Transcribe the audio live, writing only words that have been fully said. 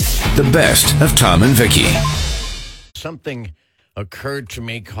The best of Tom and Vicki. Something occurred to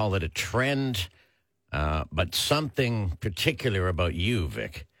me, call it a trend, but something particular about you,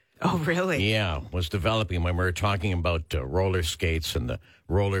 Vic. Oh, really? Yeah, was developing when we were talking about roller skates and the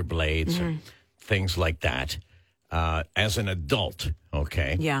roller blades and things like that. As an adult,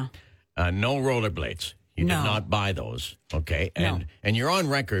 okay? Yeah. No rollerblades. You did not buy those, okay? And you're on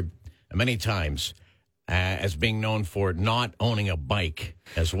record many times as being known for not owning a bike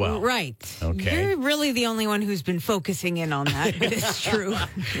as well. Right. Okay. You're really the only one who's been focusing in on that, but it's true.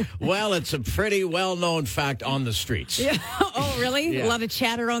 Well, it's a pretty well-known fact on the streets. Yeah. Oh, really? Yeah. A lot of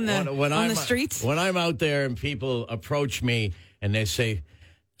chatter on the streets? When I'm out there and people approach me and they say,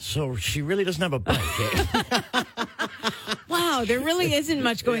 so she really doesn't have a bike, eh? Wow, there really isn't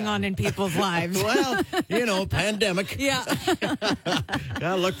much going on in people's lives. Well, pandemic. Yeah.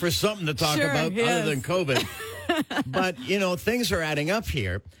 Gotta look for something to talk about other than COVID. But, things are adding up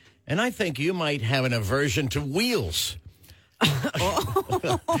here. And I think you might have an aversion to wheels.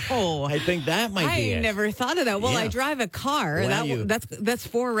 I think that might be it. I never thought of that. Well, I drive a car. Well, that's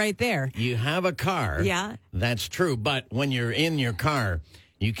four right there. You have a car. Yeah. That's true. But when you're in your car,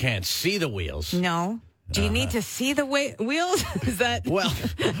 you can't see the wheels. No. Do you need to see the wheels? Is that well?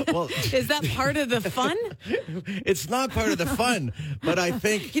 Is that part of the fun? It's not part of the fun, but I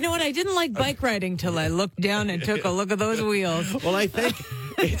think you know what? I didn't like bike riding till I looked down and took a look at those wheels. Well, I think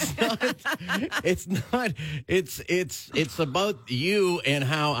it's not. It's about you and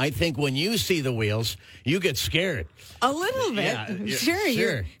how I think when you see the wheels, you get scared. A little bit, yeah, sure.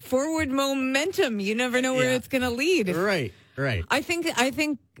 You're forward momentum. You never know where it's going to lead. Right. I think,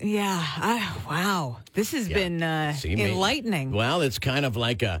 yeah. Wow. This has been enlightening. Well, it's kind of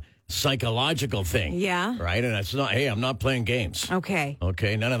like a psychological thing. Yeah. Right? And it's not, hey, I'm not playing games. Okay.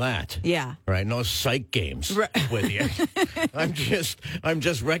 Okay, none of that. Yeah. Right, no psych games with you. I'm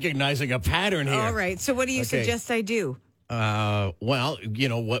just recognizing a pattern here. All right. So what do you suggest I do? Well, what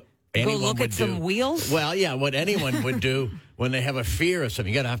anyone go look would at some wheels? Well, yeah, what anyone would do when they have a fear of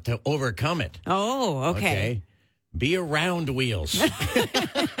something, you have to overcome it. Oh, okay. Be around wheels.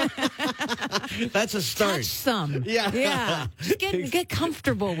 That's a start. Touch some. Yeah. Just get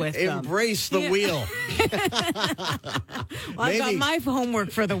comfortable with them. Embrace the wheel. Well, I've got my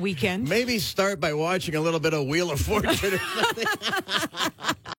homework for the weekend. Maybe start by watching a little bit of Wheel of Fortune or something.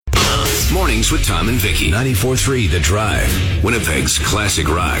 Mornings with Tom and Vicki. 94.3 The Drive. Winnipeg's classic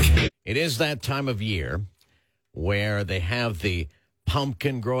rock. It is that time of year where they have the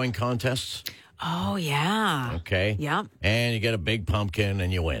pumpkin growing contests. Oh, yeah. Okay. Yep. And you get a big pumpkin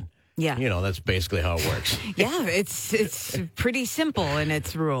and you win. Yeah. That's basically how it works. Yeah, it's pretty simple in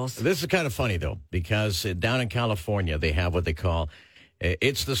its rules. This is kind of funny, though, because down in California, they have what they call,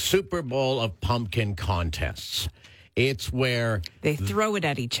 it's the Super Bowl of pumpkin contests. It's where... They throw it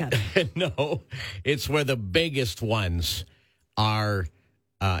at each other. No, it's where the biggest ones are...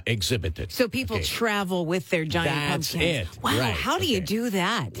 exhibited. So people travel with their giant pumpkins. That's it. Wow, right. How do you do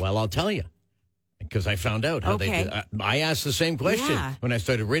that? Well, I'll tell you. Because I found out how they do. I asked the same question when I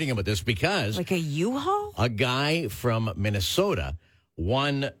started reading about this because... Like a U-Haul? A guy from Minnesota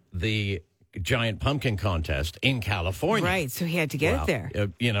won the giant pumpkin contest in California. Right, so he had to get it there.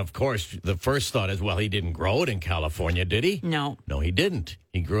 Of course, the first thought is, well, he didn't grow it in California, did he? No. No, he didn't.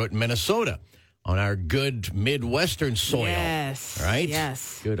 He grew it in Minnesota. On our good Midwestern soil. Yes. Right?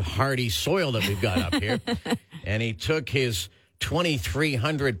 Yes. Good hardy soil that we've got up here. And he took his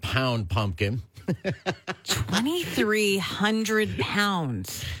 2,300-pound pumpkin. 2,300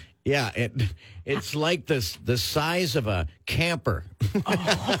 pounds. Yeah, it's like the size of a camper.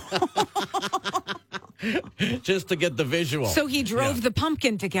 Just to get the visual. So he drove the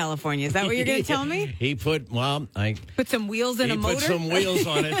pumpkin to California. Is that what you're going to tell me? He put some wheels in a motor? He put some wheels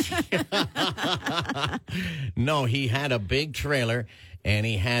on it. No, he had a big trailer, and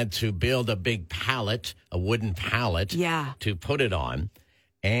he had to build a big pallet, a wooden pallet, to put it on.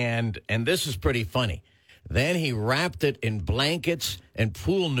 And this is pretty funny. Then he wrapped it in blankets and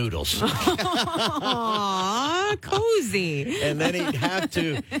pool noodles. Aww, cozy. And then he'd have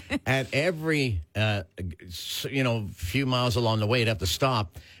to, at every, few miles along the way, he'd have to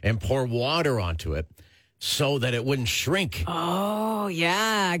stop and pour water onto it so that it wouldn't shrink. Oh,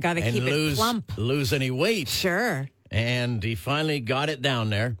 yeah. Got to keep it plump. Lose any weight. Sure. And he finally got it down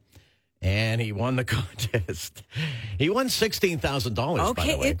there. And he won the contest. He won $16,000, by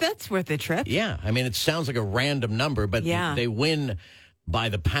the way. That's worth a trip. Yeah. I mean, it sounds like a random number, but they win by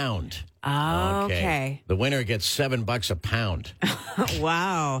the pound. Oh, okay. The winner gets $7 a pound.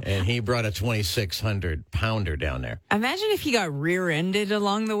 Wow. And he brought a 2,600 pounder down there. Imagine if he got rear-ended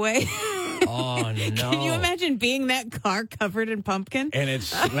along the way. Oh, no. Can you imagine being that car covered in pumpkin? And it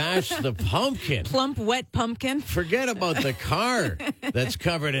smashed the pumpkin. Plump, wet pumpkin. Forget about the car that's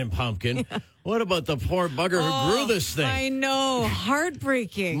covered in pumpkin. What about the poor bugger who grew this thing? I know.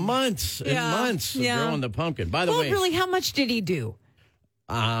 Heartbreaking. Months and months of growing the pumpkin. By the way. Really, how much did he do?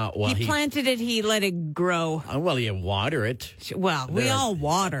 He planted it, he let it grow. Well, you water it. Well, we all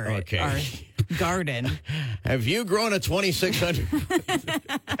water our garden. Have you grown a 2,600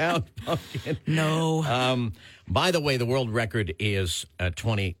 pound pumpkin? No. By the way, the world record is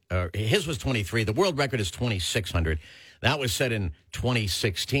 20. His was 23. The world record is 2,600. That was set in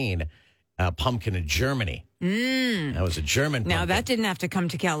 2016. Pumpkin in Germany. That was a German pumpkin. Now, that didn't have to come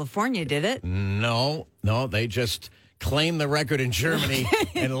to California, did it? No, they just claimed the record in Germany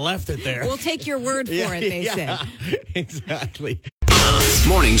and left it there. We'll take your word for it, they said. Exactly.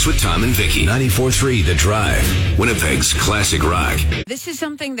 Mornings with Tom and Vicki. 94.3 The Drive. Winnipeg's classic rock. This is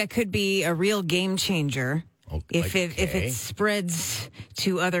something that could be a real game changer if it spreads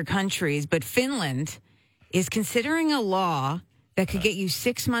to other countries. But Finland is considering a law that could get you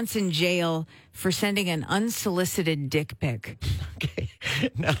 6 months in jail for sending an unsolicited dick pic. Okay.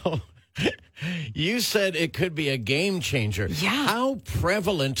 Now, you said it could be a game changer. Yeah. How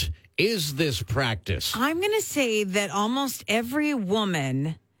prevalent is this practice? I'm going to say that almost every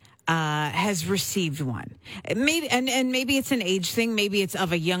woman has received one. Maybe, and maybe it's an age thing. Maybe it's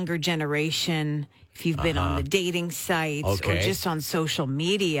of a younger generation. If you've been on the dating sites or just on social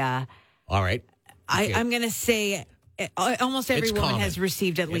media. All right. Okay. I'm going to say almost every woman has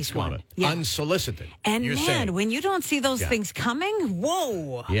received at least one. Yeah. Unsolicited. And when you don't see those things coming,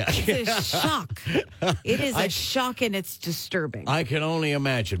 whoa. Yeah. It's a shock. It is a shock, and it's disturbing. I can only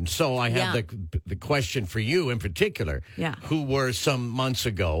imagine. So I have the question for you in particular, who were some months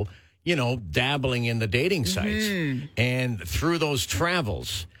ago, dabbling in the dating sites. And through those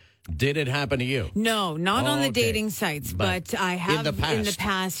travels, did it happen to you? No, not on the dating sites, but I have in the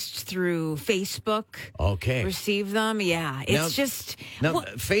past through Facebook. Okay. Received them. Yeah. It's now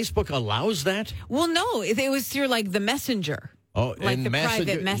Facebook allows that? Well, no, it was through like the Messenger. Oh, like and the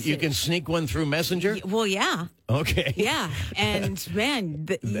private message. You can sneak one through Messenger? Well, yeah. Okay. Yeah. And man,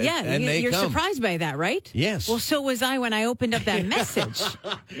 you're surprised by that, right? Yes. Well, so was I when I opened up that message.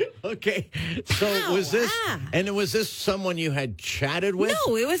 Okay. So was this someone you had chatted with?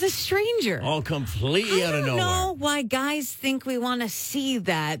 No, it was a stranger. Oh, completely out of nowhere. I don't know why guys think we want to see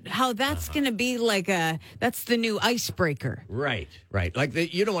that. How that's going to be that's the new icebreaker. Right. Like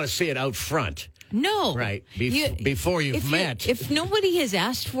you don't want to see it out front. No. Right. Before you've met. If nobody has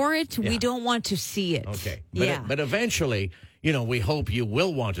asked for it, we don't want to see it. Okay. But eventually, we hope you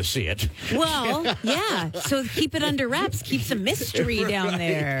will want to see it. Well, yeah. So keep it under wraps. Keep some mystery down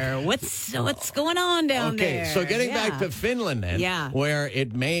there. What's going on down there? Okay. So getting back to Finland then, where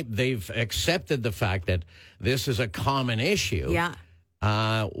they've accepted the fact that this is a common issue. Yeah.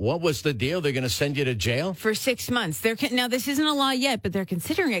 What was the deal? They're going to send you to jail? For 6 months. Now, this isn't a law yet, but they're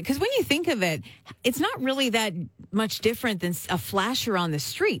considering it. Because when you think of it, it's not really that much different than a flasher on the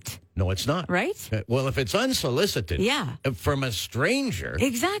street. No, it's not. Right? Well, if it's unsolicited. Yeah. From a stranger.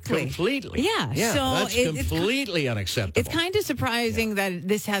 Exactly. Completely. Yeah. So that's completely unacceptable. It's kind of surprising that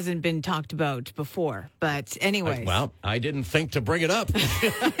this hasn't been talked about before. But anyways. Well, I didn't think to bring it up.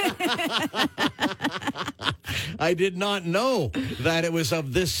 I did not know that it was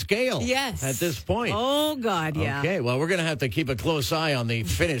of this scale. Yes. At this point. Oh, God, yeah. Okay, well, we're going to have to keep a close eye on the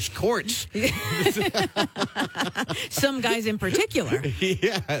Finnish courts. Some guys in particular.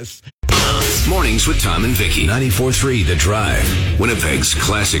 Yes. Mornings with Tom and Vicki. 94.3 The Drive. Winnipeg's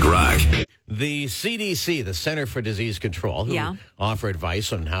classic rock. The CDC, the Center for Disease Control, who offer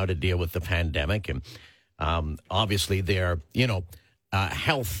advice on how to deal with the pandemic. And obviously they're,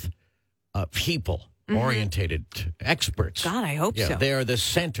 health people. Orientated experts. God, I hope so. They're the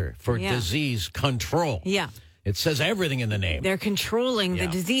Center for Disease Control. Yeah. It says everything in the name. They're controlling the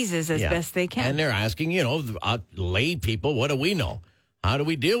diseases as best they can. And they're asking, lay people, what do we know? How do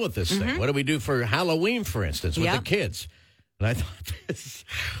we deal with this thing? What do we do for Halloween, for instance, with the kids? And I thought,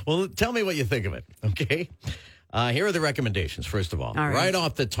 well, tell me what you think of it, okay? Here are the recommendations, first of all. Right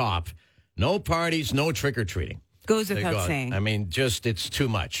off the top, no parties, no trick-or-treating. Goes without saying. I mean, it's too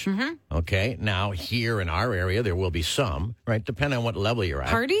much. Okay. Now, here in our area, there will be some, right? Depending on what level you're at.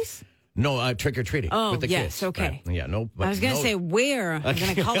 Parties? No, trick-or-treating with the kids. Okay. Right? Yeah, no. I was going to say where. I'm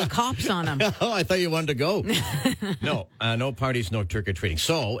going to call the cops on them. Oh, I thought you wanted to go. No, no parties, no trick-or-treating.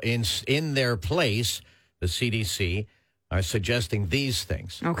 So, in their place, the CDC are suggesting these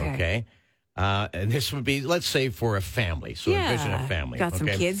things. Okay. And this would be, let's say, for a family. So envision a family. Got some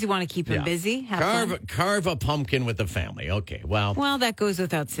kids. You want to keep them busy. Carve a pumpkin with the family. Okay, well, that goes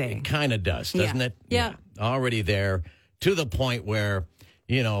without saying. It kind of does, doesn't it? Yeah. Already there to the point where,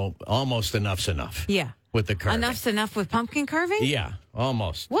 almost enough's enough. Yeah. With the carving. Enough's enough with pumpkin carving? Yeah,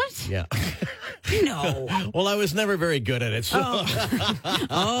 almost. What? Yeah. No. Well, I was never very good at it. So.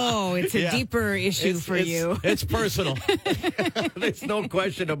 It's a deeper issue for you. It's personal. There's no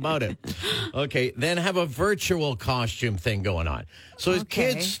question about it. Okay, then have a virtual costume thing going on. So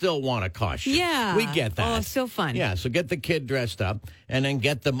kids still want a costume. Yeah. We get that. Oh, so fun. Yeah, so get the kid dressed up and then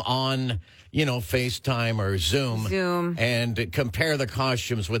get them on, FaceTime or Zoom. And compare the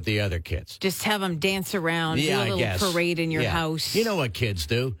costumes with the other kids. Just have them dance around, do a little parade in your house. You know what kids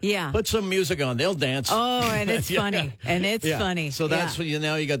do. Yeah. Put some music on. They'll dance. Oh, and it's funny. And it's funny. So that's what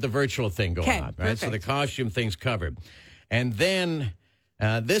now you got the virtual thing going on, right? Perfect. So the costume thing's covered. And then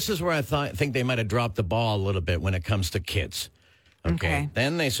this is where I think they might have dropped the ball a little bit when it comes to kids. Okay.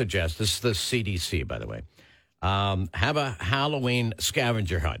 Then they suggest, this is the CDC, by the way, have a Halloween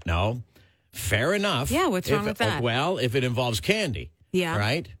scavenger hunt. No. Fair enough. Yeah, what's wrong with that? Well, if it involves candy. Yeah.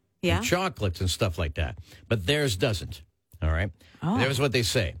 Right? Yeah. And chocolates and stuff like that. But theirs doesn't. All right? Oh. There's what they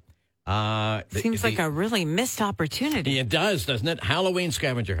say. Seems like a really missed opportunity. It does, doesn't it? Halloween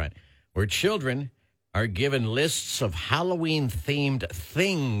scavenger hunt, where children are given lists of Halloween-themed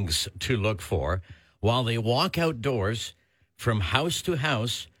things to look for while they walk outdoors from house to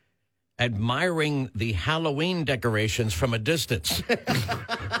house, admiring the Halloween decorations from a distance.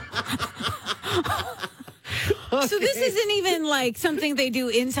 So this isn't even like something they do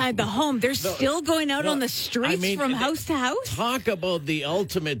inside the home. They're still going out on the streets from house to house? Talk about the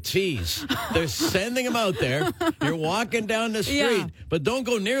ultimate tease. They're sending them out there. You're walking down the street, but don't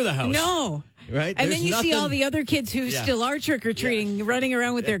go near the house. No. Right? And then you see all the other kids who still are trick-or-treating running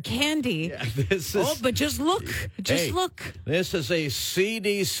around with their candy. Yeah, but just look. Just look. This is a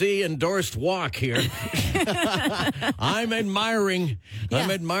CDC-endorsed walk here. I'm admiring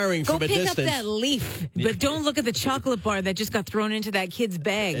from a distance. Go pick up that leaf, but don't look at the chocolate bar that just got thrown into that kid's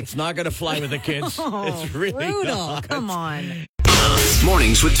bag. It's not going to fly with the kids. It's really brutal. not. Come on.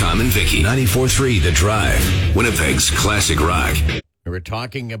 Mornings with Tom and Vicki. 94.3 The Drive. Winnipeg's classic rock. We're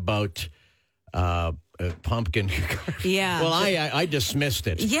talking about... pumpkin. Yeah. Well, I dismissed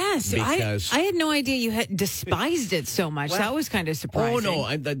it. Yes, because I had no idea you had despised it so much. That was kind of surprising. Oh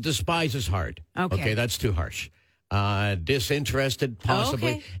no, despise is hard. Okay, that's too harsh. Disinterested,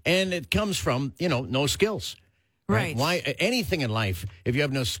 possibly, and it comes from no skills. Right. Why anything in life? If you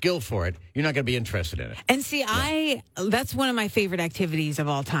have no skill for it, you're not going to be interested in it. And see, that's one of my favorite activities of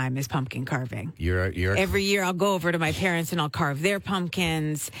all time is pumpkin carving. Every year I'll go over to my parents and I'll carve their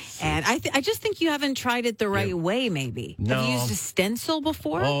pumpkins. And I just think you haven't tried it the right way. Maybe. No. Have you used a stencil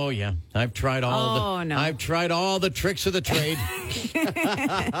before? Oh yeah, I've tried I've tried all the tricks of the trade.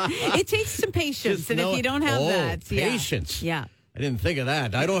 It takes some patience, and if you don't have that, patience. Yeah. I didn't think of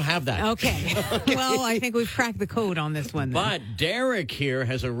that. I don't have that. Okay. Well, I think we've cracked the code on this one then. But Derek here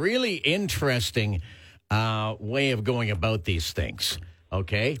has a really interesting way of going about these things.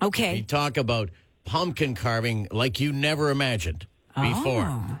 Okay? Okay. We talk about pumpkin carving like you never imagined before.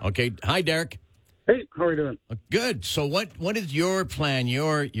 Okay. Hi, Derek. Hey, how are you doing? Good. So what is your plan,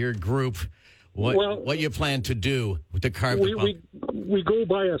 your group, what you plan to do to carve the pumpkin? We go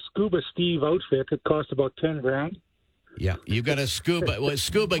buy a Scuba Steve outfit. It costs about $10,000. Yeah, you got a scuba. Well,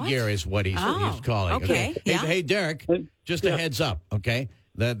 scuba gear is what he's calling. Okay. Yeah. Hey, Derek, just a heads up, okay?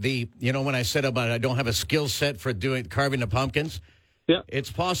 When I said about I don't have a skill set for carving the pumpkins. Yeah.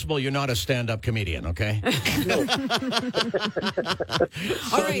 It's possible you're not a stand-up comedian, okay? All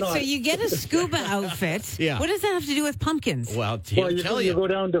right, so you get a scuba outfit. Yeah. What does that have to do with pumpkins? Well, you go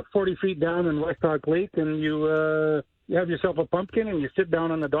down to 40 feet down in West Hawk Lake, and you have yourself a pumpkin, and you sit down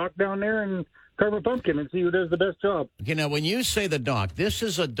on the dock down there and carve a pumpkin and see who does the best job. Okay, now when you say the dock, this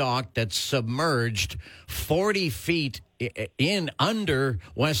is a dock that's submerged 40 feet under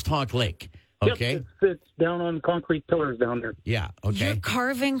West Hawk Lake. Okay. Yep, it's down on concrete pillars down there. Yeah, okay. You're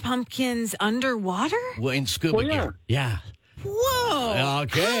carving pumpkins underwater? Well, in scuba gear. Yeah. Whoa.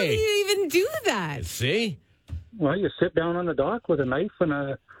 Okay. How do you even do that? See? Well, you sit down on the dock with a knife and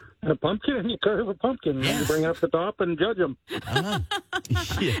a pumpkin, and you carve a pumpkin. And you bring it up the top and judge them. Yeah.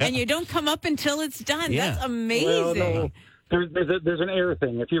 And you don't come up until it's done. Yeah. That's amazing. Well, no. There's an air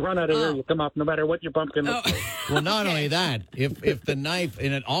thing. If you run out of air, you come up no matter what your pumpkin is. Well, not only that, if the knife,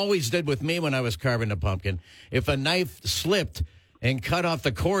 and it always did with me when I was carving a pumpkin, if a knife slipped and cut off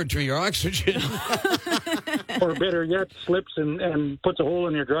the cord to your oxygen, or better yet, slips and puts a hole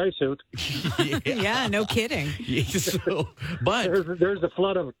in your dry suit. Yeah, no kidding. But there's a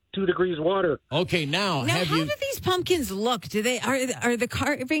flood of 2 degrees water. Okay, now how do these pumpkins look? Do they are the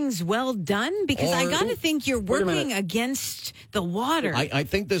carvings well done? Because I got to think you're working against the water. I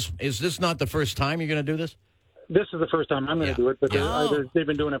think is this not the first time you're going to do this? This is the first time I'm going to do it, but they've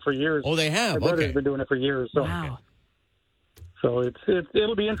been doing it for years. Oh, they have? My brother's been doing it for years. So. Wow. So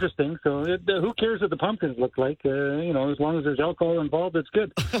it'll be interesting. So who cares what the pumpkins look like? As long as there's alcohol involved, it's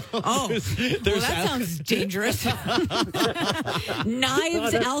good. Oh, that sounds dangerous.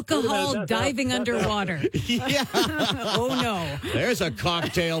 Knives, alcohol, diving underwater. Yeah. Oh, no. There's a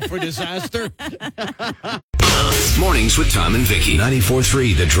cocktail for disaster. Mornings with Tom and Vicki.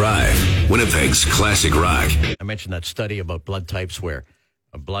 94.3 The Drive. Winnipeg's classic rock. I mentioned that study about blood types where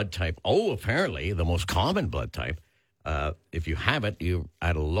a blood type, apparently the most common blood type, if you have it, you're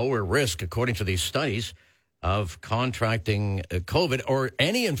at a lower risk, according to these studies, of contracting COVID or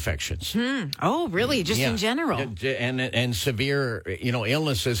any infections. Oh, really? Just in general? And severe,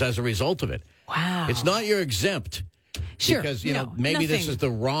 illnesses as a result of it. Wow. It's not you're exempt. Sure. Because, maybe this is the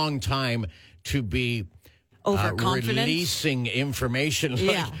wrong time to be overconfident, releasing information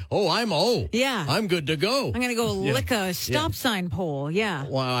like, I'm good to go. I'm going to go lick a stop sign pole. Yeah.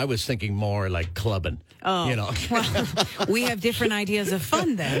 Well, I was thinking more like clubbing. Oh, well, we have different ideas of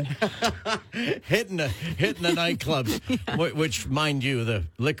fun then. hitting the nightclubs, which, mind you, the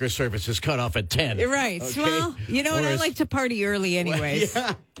liquor service is cut off at 10. Right. Okay? Well, I like to party early anyways.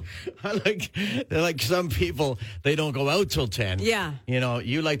 Well, like some people, they don't go out till 10. Yeah.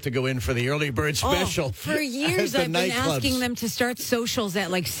 You like to go in for the early bird special. For years, I've been asking them to start socials at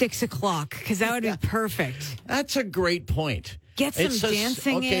like 6 o'clock because that would be perfect. That's a great point. Get some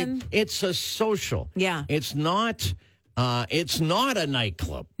dancing in. It's a social. Yeah. It's not a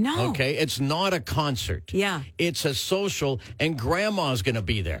nightclub. No. Okay. It's not a concert. Yeah. It's a social, and Grandma's going to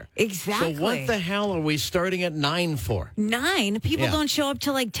be there. Exactly. So what the hell are we starting at 9 for? 9? People don't show up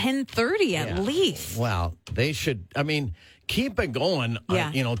till like 10:30 at least. Well, they should. I mean, keep it going.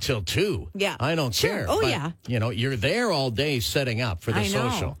 Till 2. Yeah. I don't care. Oh, but, you're there all day setting up for the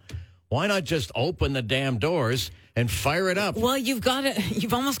social. Why not just open the damn doors and fire it up? Well, you've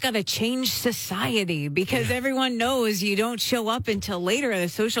almost got to change society because everyone knows you don't show up until later at a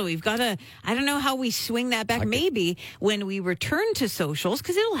social. We've got to, I don't know how we swing that back. Maybe when we return to socials,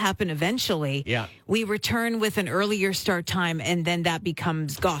 because it'll happen eventually. Yeah. We return with an earlier start time and then that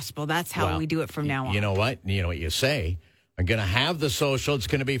becomes gospel. That's how we do it from now on. You know what? You know what you say? I'm going to have the social. It's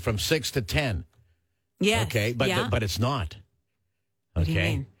going to be from 6 to 10. Yes. Okay. But it's not. Okay. What do you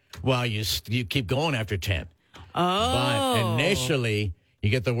mean? Well, you keep going after 10. Oh. But initially, you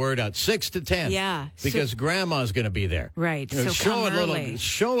get the word out 6 to 10. Yeah. Because Grandma's going to be there. Right. So show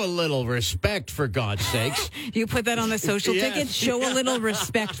a little respect, for God's sakes. You put that on the social ticket? Show a little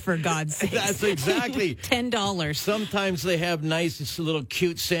respect, for God's sakes. That's exactly. $10. Sometimes they have nice, little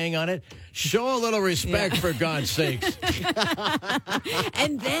cute saying on it. Show a little respect, for God's sakes.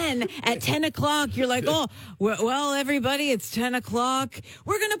 And then at 10 o'clock, you're like, well, everybody, it's 10 o'clock.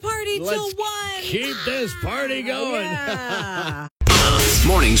 We're going to party till 1. Keep this party going. Yeah.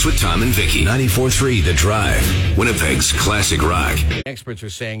 Mornings with Tom and Vicki. 94.3 The Drive. Winnipeg's classic rock. Experts are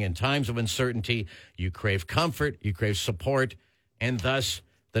saying in times of uncertainty, you crave comfort, you crave support, and thus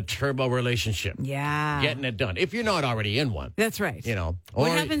the turbo relationship. Yeah. Getting it done. If you're not already in one. That's right.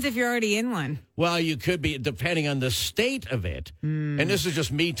 What happens if you're already in one? Well, you could be, depending on the state of it. And this is just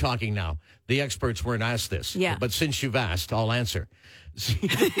me talking now. The experts weren't asked this. Yeah. But since you've asked, I'll answer.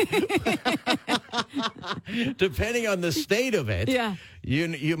 Depending on the state of it,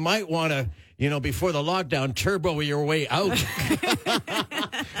 you might want to, before the lockdown, turbo your way out.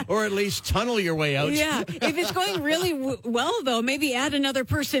 Or at least tunnel your way out. Yeah. If it's going really well, though, maybe add another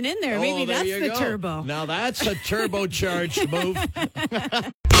person in there. Maybe that's the turbo. Now that's a turbocharged move.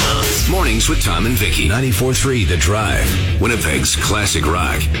 Mornings with Tom and Vicki. 94.3 The Drive. Winnipeg's classic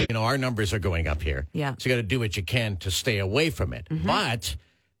rock. Our numbers are going up here. Yeah. So you got to do what you can to stay away from it. Mm-hmm. But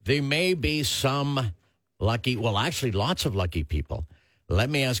there may be some lots of lucky people. Let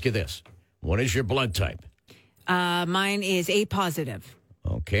me ask you this. What is your blood type? Mine is A positive.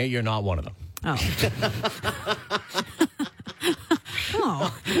 Okay, you're not one of them. Oh.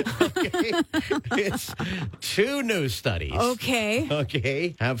 Okay. It's 2 new studies.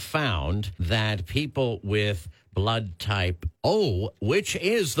 Okay. Have found that people with blood type O, which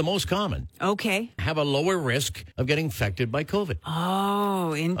is the most common, have a lower risk of getting infected by COVID.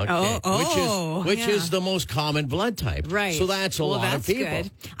 Which is the most common blood type. Right. So that's a lot of people.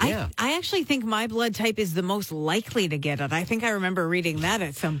 Good. Yeah. I actually think my blood type is the most likely to get it. I think I remember reading that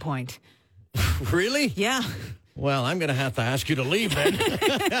at some point. Really? Yeah. Well, I'm going to have to ask you to leave then.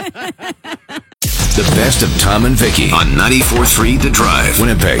 The best of Tom and Vicki on 94.3 The Drive,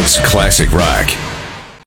 Winnipeg's classic rock.